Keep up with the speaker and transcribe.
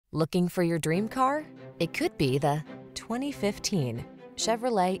Looking for your dream car? It could be the 2015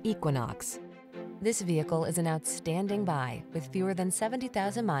 Chevrolet Equinox. This vehicle is an outstanding buy with fewer than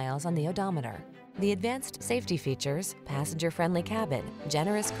 70,000 miles on the odometer. The advanced safety features, passenger-friendly cabin,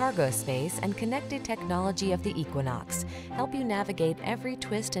 generous cargo space, and connected technology of the Equinox help you navigate every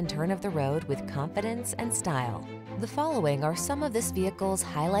twist and turn of the road with confidence and style. The following are some of this vehicle's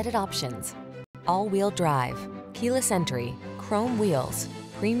highlighted options: all-wheel drive, keyless entry, chrome wheels,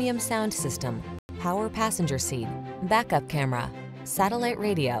 premium sound system, power passenger seat, backup camera, satellite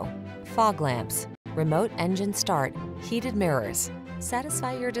radio, fog lamps, remote engine start, heated mirrors.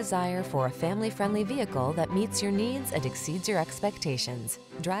 Satisfy your desire for a family-friendly vehicle that meets your needs and exceeds your expectations.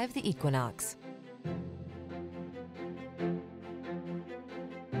 Drive the Equinox.